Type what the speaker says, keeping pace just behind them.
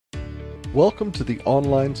Welcome to the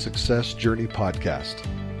Online Success Journey podcast,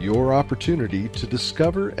 your opportunity to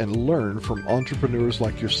discover and learn from entrepreneurs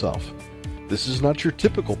like yourself. This is not your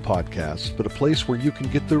typical podcast, but a place where you can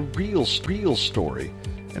get the real story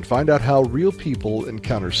and find out how real people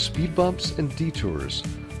encounter speed bumps and detours,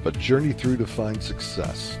 but journey through to find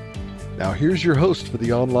success. Now here's your host for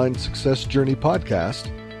the Online Success Journey podcast,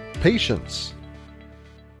 Patience.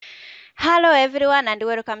 Hello everyone and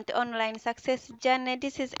welcome to Online Success Journey.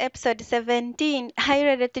 This is episode 17. Are you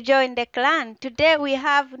ready to join the clan? Today we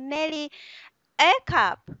have Nellie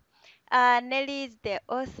Akalp. Nellie is the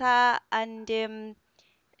author and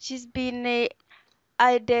she's been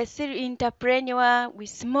the serial entrepreneur with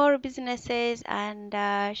small businesses,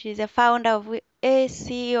 and she's a founder of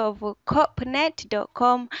CEO of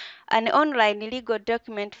Corpnet.com, an online legal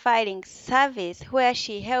document filing service where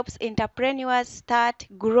she helps entrepreneurs start,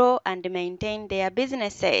 grow, and maintain their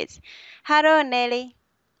businesses. Hello, Nellie.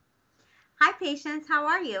 Hi, Patience. How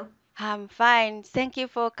are you? I'm fine. Thank you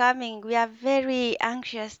for coming. We are very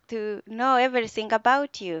anxious to know everything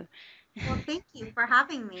about you. Well, thank you for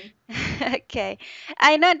having me. Okay.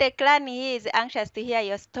 I know the clan here is anxious to hear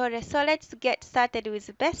your story, so let's get started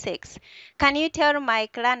with basics. Can you tell my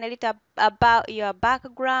clan a little about your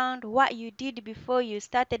background, what you did before you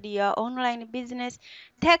started your online business?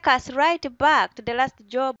 Take us right back to the last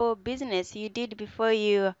job or business you did before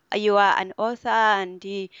you are an author and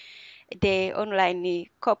the online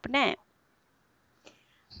company.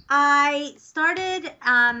 I started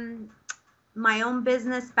my own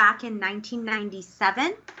business back in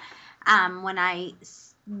 1997 when I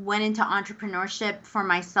went into entrepreneurship for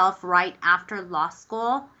myself right after law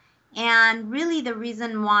school. And really the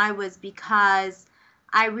reason why was because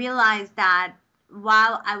I realized that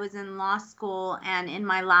while I was in law school and in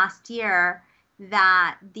my last year,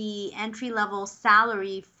 that the entry-level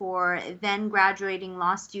salary for then graduating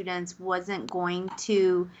law students wasn't going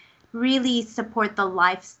to really support the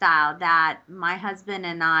lifestyle that my husband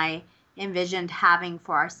and I envisioned having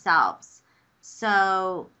for ourselves.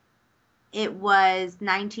 So it was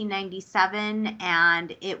 1997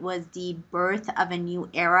 and it was the birth of a new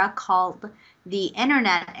era called the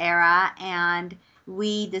internet era, and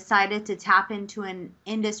we decided to tap into an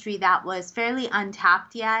industry that was fairly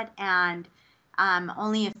untapped yet, and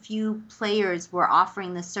only a few players were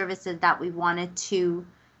offering the services that we wanted to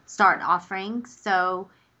start offering. So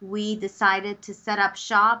we decided to set up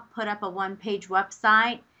shop, put up a one-page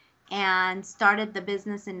website, and started the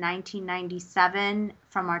business in 1997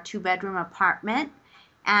 from our two-bedroom apartment.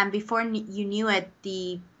 And before you knew it,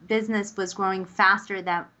 the business was growing faster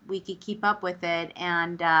than we could keep up with it.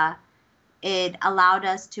 And it allowed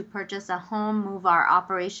us to purchase a home, move our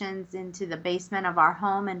operations into the basement of our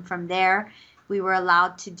home. And from there, we were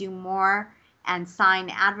allowed to do more and sign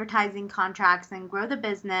advertising contracts and grow the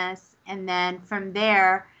business. And then from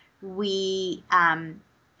there, we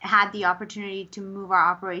had the opportunity to move our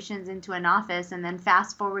operations into an office. And then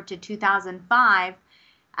fast forward to 2005,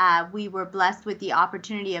 we were blessed with the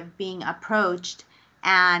opportunity of being approached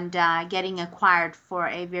and getting acquired for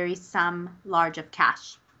a very sum large of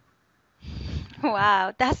cash.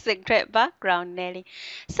 Wow, that's a great background, Nellie.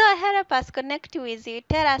 So help us connect with you.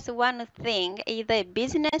 Tell us one thing, either a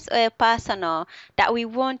business or a personal, that we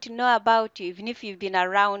want to know about you, even if you've been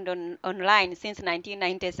around online since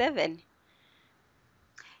 1997.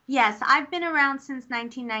 Yes, I've been around since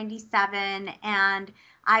 1997, and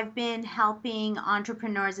I've been helping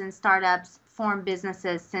entrepreneurs and startups form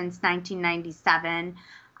businesses since 1997.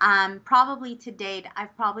 Probably to date,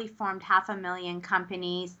 I've probably formed 500,000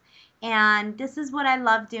 companies. And this is what I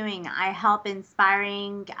love doing. I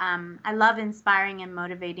love inspiring and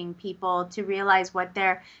motivating people to realize what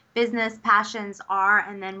their business passions are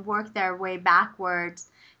and then work their way backwards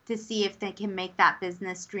to see if they can make that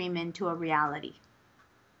business dream into a reality.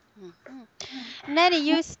 Mm-hmm. Nellie,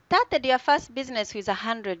 you started your first business with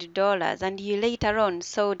 $100 and you later on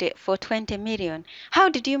sold it for $20 million. How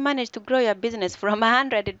did you manage to grow your business from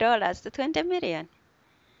 $100 to $20 million?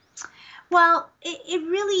 Well, it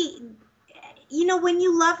really, when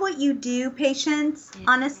you love what you do, Patience,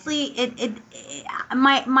 honestly,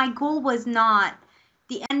 my goal was not,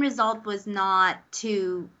 the end result was not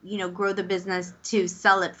to, grow the business to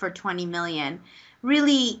sell it for 20 million.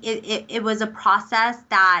 Really, it was a process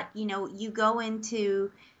that, you go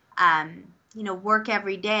into, work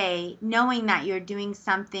every day knowing that you're doing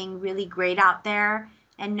something really great out there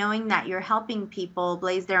and knowing that you're helping people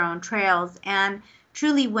blaze their own trails. And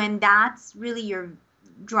truly, when that's really your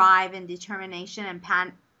drive and determination and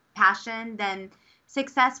passion, then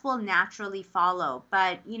success will naturally follow.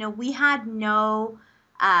 But, we had no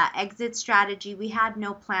exit strategy. We had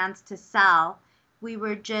no plans to sell. We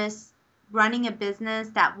were just running a business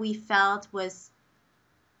that we felt was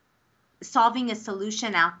solving a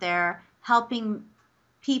solution out there, helping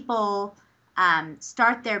people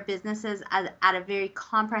start their businesses at a very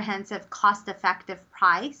comprehensive, cost-effective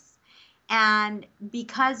price. And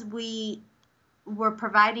because we were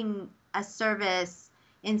providing a service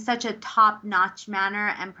in such a top-notch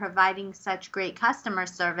manner and providing such great customer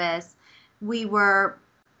service, we were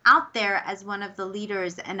out there as one of the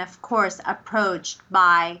leaders and, of course, approached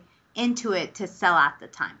by Intuit to sell at the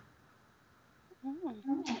time.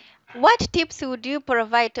 What tips would you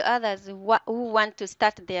provide to others who want to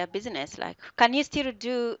start their business? Like, can you still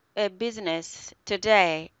do a business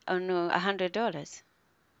today on $100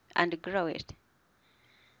 and grow it?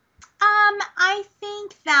 I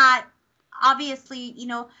think that obviously,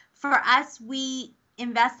 for us, we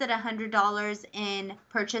invested $100 in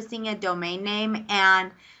purchasing a domain name.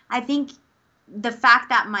 And I think the fact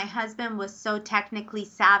that my husband was so technically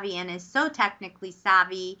savvy and is so technically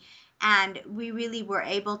savvy, and we really were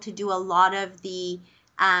able to do a lot of the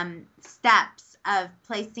steps of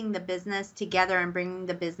placing the business together and bringing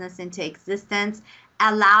the business into existence,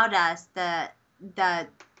 allowed us the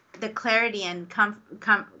clarity and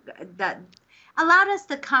allowed us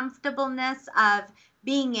the comfortableness of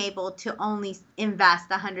being able to only invest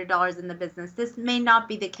 $100 in the business. This may not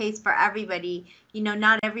be the case for everybody.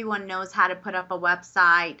 Not everyone knows how to put up a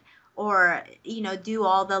website or, do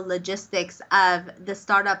all the logistics of the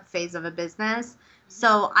startup phase of a business.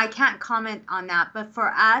 So I can't comment on that. But for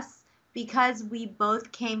us, because we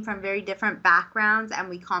both came from very different backgrounds and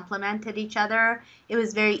we complemented each other, it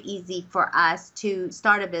was very easy for us to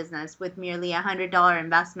start a business with merely $100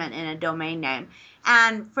 investment in a domain name.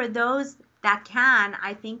 And for those that can,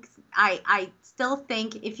 I still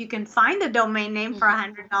think if you can find a domain name for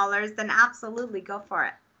 $100, then absolutely go for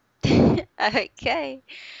it. Okay.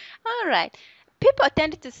 All right. People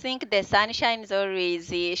tend to think the sunshine is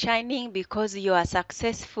always shining because you are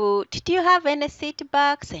successful. Did you have any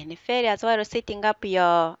setbacks, any failures while setting up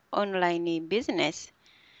your online business?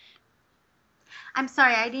 I'm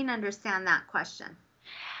sorry, I didn't understand that question.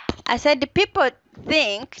 I said people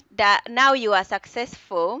think that now you are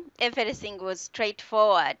successful, everything was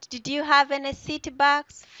straightforward. Did you have any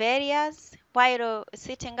setbacks, failures while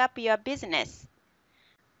setting up your business?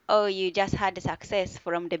 Or you just had success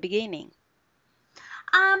from the beginning?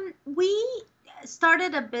 We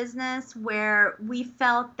started a business where we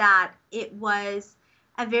felt that it was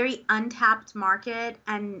a very untapped market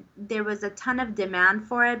and there was a ton of demand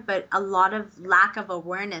for it, but a lot of lack of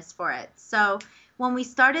awareness for it. So when we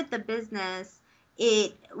started the business,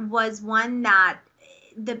 it was one that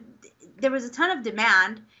there was a ton of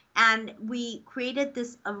demand, and we created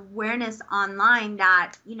this awareness online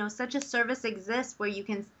that, such a service exists where you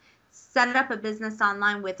can set up a business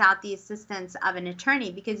online without the assistance of an attorney,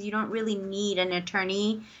 because you don't really need an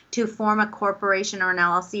attorney to form a corporation or an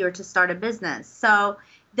LLC or to start a business. So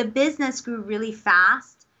the business grew really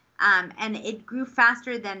fast, and it grew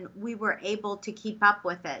faster than we were able to keep up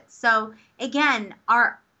with it. So again,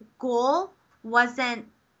 our goal wasn't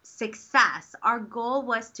success. Our goal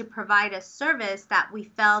was to provide a service that we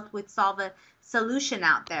felt would solve a solution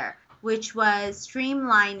out there, which was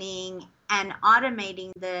streamlining and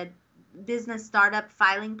automating the business startup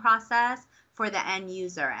filing process for the end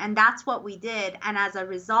user. And that's what we did. And as a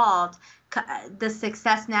result, the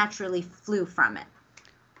success naturally flew from it.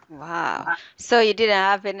 Wow. So you didn't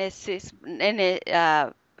have any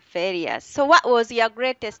failures. So what was your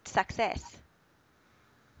greatest success?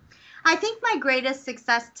 I think my greatest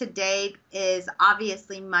success to date is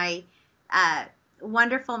obviously my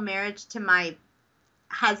wonderful marriage to my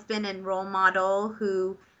husband and role model,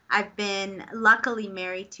 who I've been luckily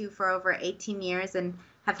married to for over 18 years and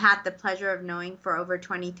have had the pleasure of knowing for over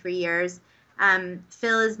 23 years.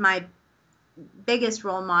 Phil is my biggest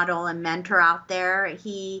role model and mentor out there.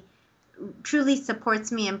 He truly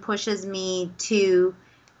supports me and pushes me to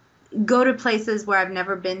go to places where I've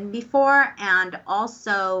never been before, and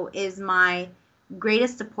also is my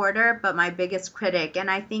greatest supporter but my biggest critic.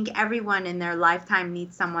 And I think everyone in their lifetime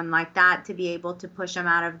needs someone like that to be able to push them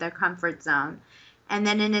out of their comfort zone. And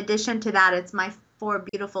then in addition to that, it's my 4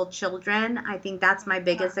 beautiful children. I think that's my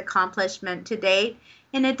biggest accomplishment to date,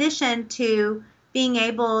 in addition to being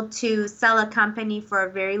able to sell a company for a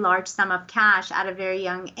very large sum of cash at a very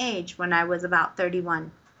young age when I was about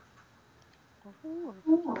 31.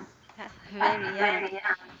 Ooh, that's very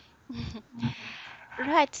young.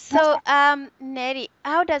 Right. So, Nellie,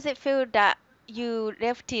 how does it feel that you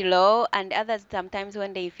left law and others sometimes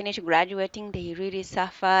when they finish graduating, they really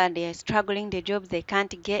suffer and they are struggling the jobs they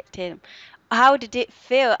can't get? how did it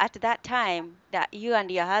feel at that time that you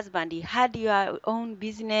and your husband, you had your own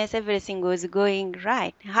business, everything was going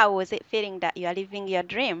right? How was it feeling that you are living your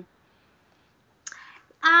dream?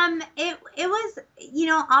 It was,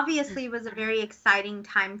 obviously it was a very exciting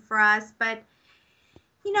time for us, but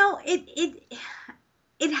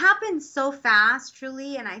it happened so fast,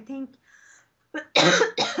 truly, and I think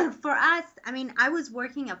for us, I mean, I was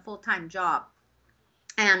working a full-time job,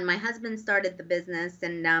 and my husband started the business,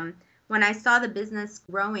 and when I saw the business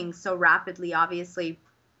growing so rapidly, obviously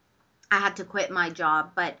I had to quit my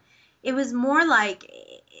job, but it was more like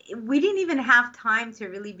we didn't even have time to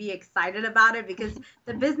really be excited about it because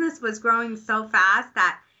the business was growing so fast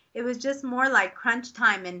that it was just more like crunch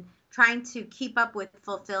time and trying to keep up with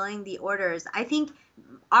fulfilling the orders. I think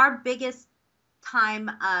our biggest time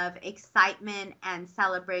of excitement and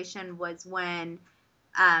celebration was when,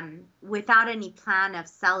 without any plan of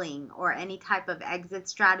selling or any type of exit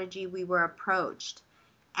strategy, we were approached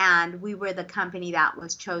and we were the company that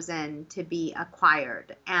was chosen to be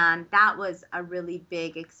acquired. And that was a really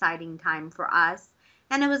big, exciting time for us.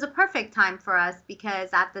 And it was a perfect time for us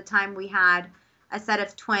because at the time we had a set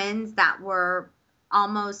of twins that were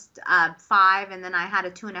almost 5, and then I had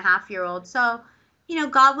a 2.5-year-old. So,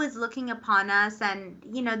 God was looking upon us, and,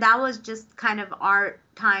 that was just kind of our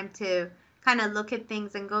time to kind of look at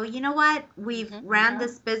things and go, you know what, we've ran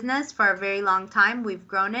this business for a very long time, we've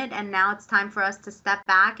grown it, and now it's time for us to step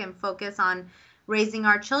back and focus on raising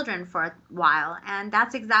our children for a while. And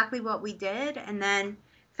that's exactly what we did. And then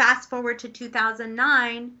fast forward to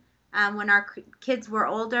 2009, when our kids were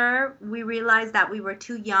older, we realized that we were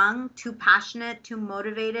too young, too passionate, too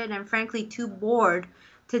motivated, and frankly too bored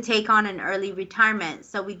to take on an early retirement.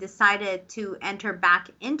 So we decided to enter back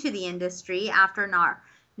into the industry after our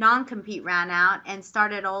non-compete ran out and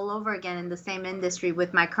started all over again in the same industry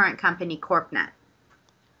with my current company, CorpNet.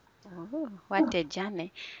 Oh, what a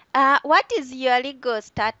journey. What is your legal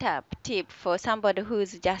startup tip for somebody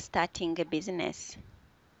who's just starting a business?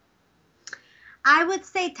 I would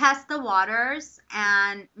say test the waters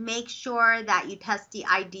and make sure that you test the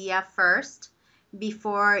idea first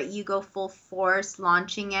before you go full force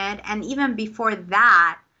launching it. And even before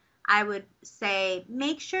that, I would say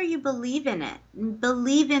make sure you believe in it.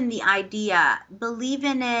 Believe in the idea. Believe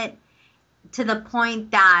in it to the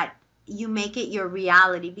point that you make it your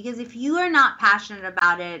reality. Because if you are not passionate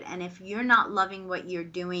about it, and if you're not loving what you're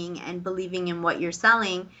doing and believing in what you're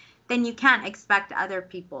selling, then you can't expect other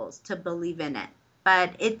people to believe in it.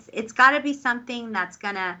 But it's got to be something that's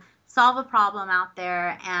going to solve a problem out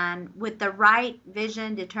there, and with the right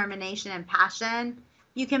vision, determination, and passion,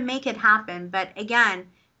 you can make it happen. But again,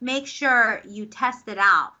 make sure you test it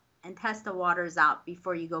out and test the waters out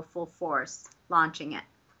before you go full force launching it.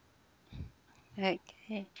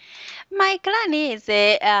 Okay. My client is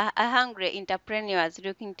a hungry entrepreneurs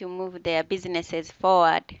looking to move their businesses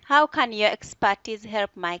forward. How can your expertise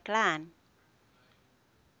help my client?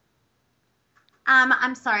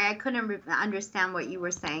 I'm sorry, I couldn't understand what you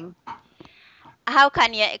were saying. How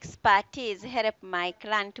can your expertise help my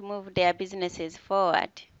client to move their businesses forward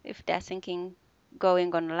if they're thinking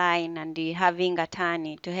going online and having an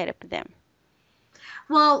attorney to help them?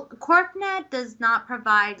 Well, CorpNet does not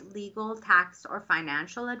provide legal, tax, or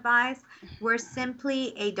financial advice. We're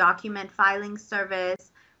simply a document filing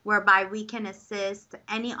service whereby we can assist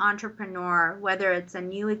any entrepreneur, whether it's a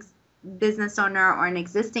new business owner or an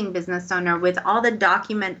existing business owner, with all the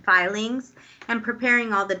document filings and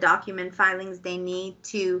preparing all the document filings they need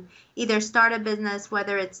to either start a business,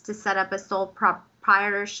 whether it's to set up a sole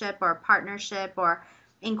proprietorship or partnership, or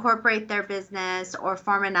incorporate their business or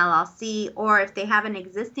form an LLC, or if they have an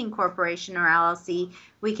existing corporation or LLC,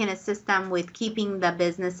 we can assist them with keeping the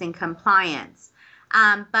business in compliance.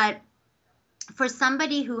 But for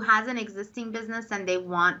somebody who has an existing business and they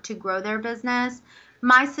want to grow their business,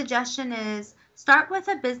 my suggestion is start with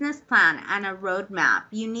a business plan and a roadmap.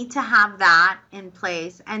 You need to have that in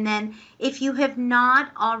place. And then if you have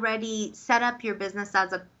not already set up your business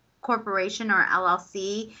as a corporation or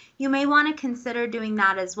LLC, you may want to consider doing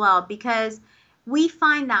that as well, because we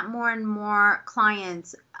find that more and more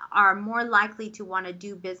clients are more likely to want to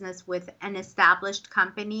do business with an established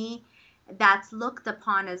company that's looked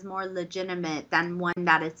upon as more legitimate than one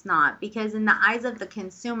that it's not. Because in the eyes of the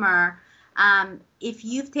consumer, if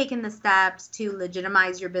you've taken the steps to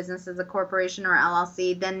legitimize your business as a corporation or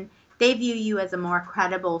LLC, then they view you as a more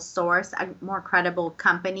credible source, a more credible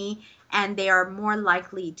company, and they are more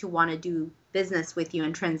likely to want to do business with you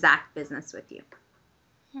and transact business with you.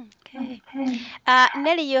 Okay.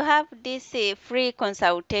 Nellie, you have this free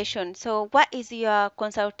consultation. So what is your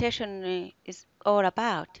consultation is all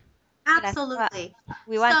about? Absolutely.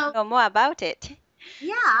 We want to know more about it.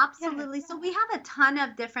 Yeah, absolutely. So we have a ton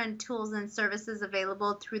of different tools and services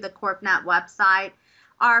available through the CorpNet website.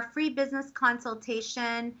 Our free business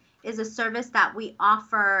consultation is a service that we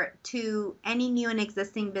offer to any new and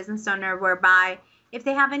existing business owner, whereby if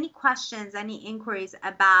they have any questions, any inquiries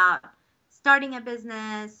about starting a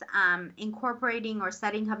business, incorporating or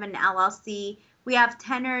setting up an LLC, we have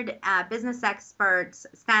tenured business experts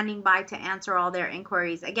standing by to answer all their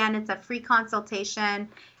inquiries. Again, it's a free consultation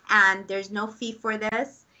and there's no fee for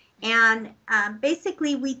this. And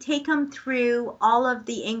basically, we take them through all of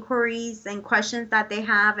the inquiries and questions that they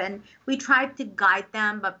have, and we try to guide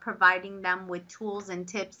them, but providing them with tools and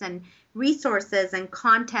tips and resources and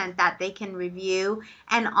content that they can review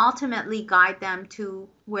and ultimately guide them to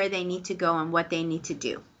where they need to go and what they need to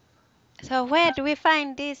do. So where do we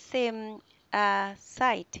find this site? It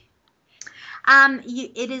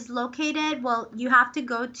is located, well, you have to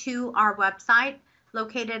go to our website,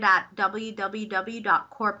 located at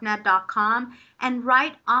www.corpnet.com, and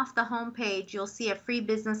right off the homepage you'll see a free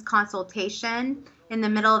business consultation in the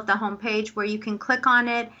middle of the homepage where you can click on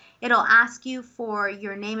it. It'll ask you for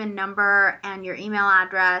your name and number and your email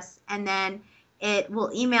address, and then it will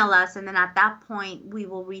email us, and then at that point we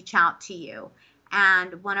will reach out to you,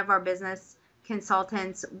 and one of our business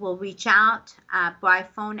consultants will reach out by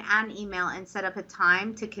phone and email and set up a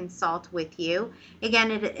time to consult with you. Again,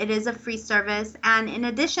 it is a free service, and in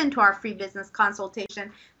addition to our free business consultation,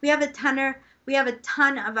 we have a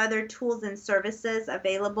ton of other tools and services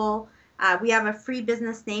available. We have a free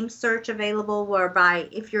business name search available, whereby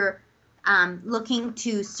if you're looking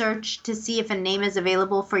to search to see if a name is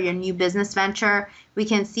available for your new business venture, we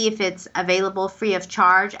can see if it's available free of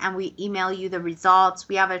charge, and we email you the results.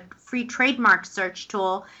 We have a free trademark search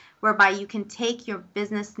tool whereby you can take your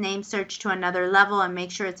business name search to another level and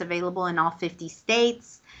make sure it's available in all 50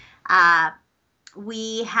 states.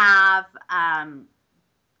 We have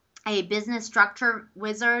a business structure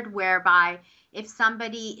wizard, whereby if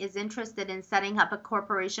somebody is interested in setting up a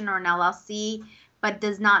corporation or an LLC but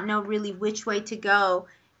does not know really which way to go,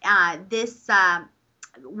 this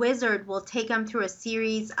wizard will take them through a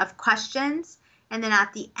series of questions, and then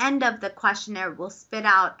at the end of the questionnaire will spit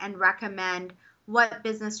out and recommend what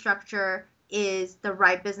business structure is the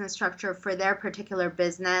right business structure for their particular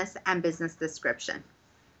business and business description.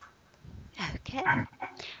 Okay.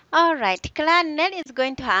 All right, Clan, Nellie is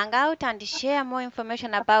going to hang out and share more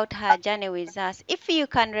information about her journey with us. If you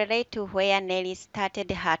can relate to where Nellie started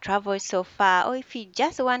her travel so far, or if you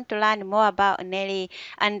just want to learn more about Nellie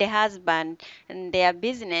and the husband and their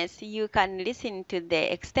business, you can listen to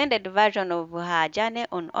the extended version of her journey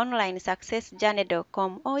on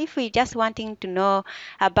onlinesuccessjourney.com. Or if you're just wanting to know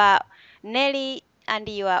about Nellie and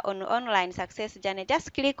you are on online success journey,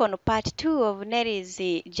 just click on part 2 of Nellie's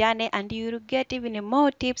journey, and you'll get even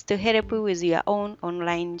more tips to help you with your own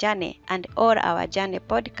online journey and all our journey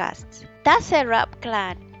podcasts. That's a wrap,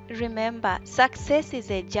 Clan. Remember, success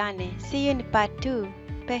is a journey. See you in part 2.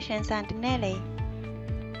 Patience and Nellie.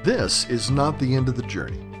 This is not the end of the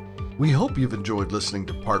journey. We hope you've enjoyed listening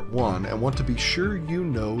to part 1 and want to be sure you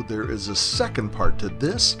know there is a second part to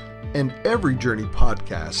this and every journey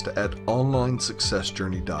podcast at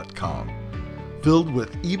onlinesuccessjourney.com, filled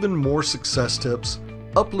with even more success tips,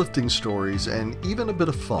 uplifting stories, and even a bit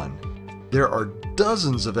of fun. There are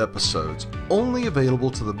dozens of episodes only available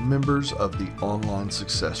to the members of the Online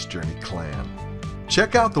Success Journey clan.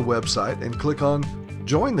 Check out the website and click on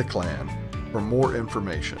Join the Clan for more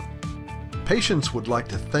information. Patience would like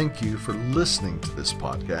to thank you for listening to this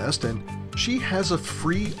podcast, and she has a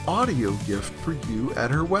free audio gift for you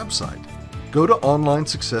at her website. Go to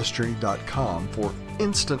onlinesuccessjourney.com for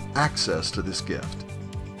instant access to this gift.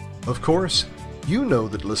 Of course, you know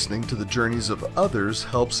that listening to the journeys of others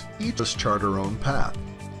helps each of us chart our own path.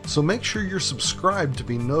 So make sure you're subscribed to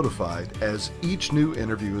be notified as each new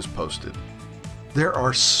interview is posted. There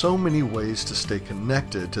are so many ways to stay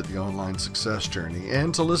connected to the online success journey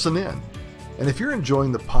and to listen in. And if you're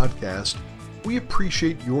enjoying the podcast, we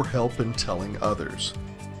appreciate your help in telling others.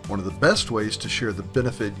 One of the best ways to share the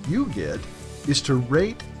benefit you get is to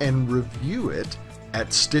rate and review it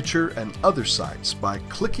at Stitcher and other sites by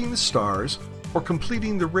clicking the stars or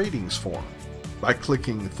completing the ratings form, by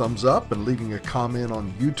clicking thumbs up and leaving a comment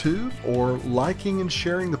on YouTube, or liking and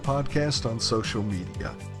sharing the podcast on social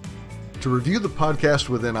media. To review the podcast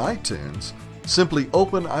within iTunes, simply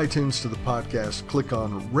open iTunes to the podcast, click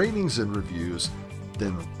on Ratings and Reviews,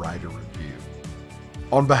 then write a review.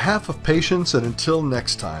 On behalf of Patience, and until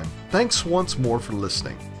next time, thanks once more for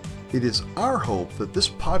listening. It is our hope that this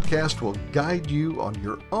podcast will guide you on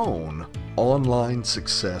your own online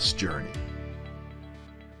success journey.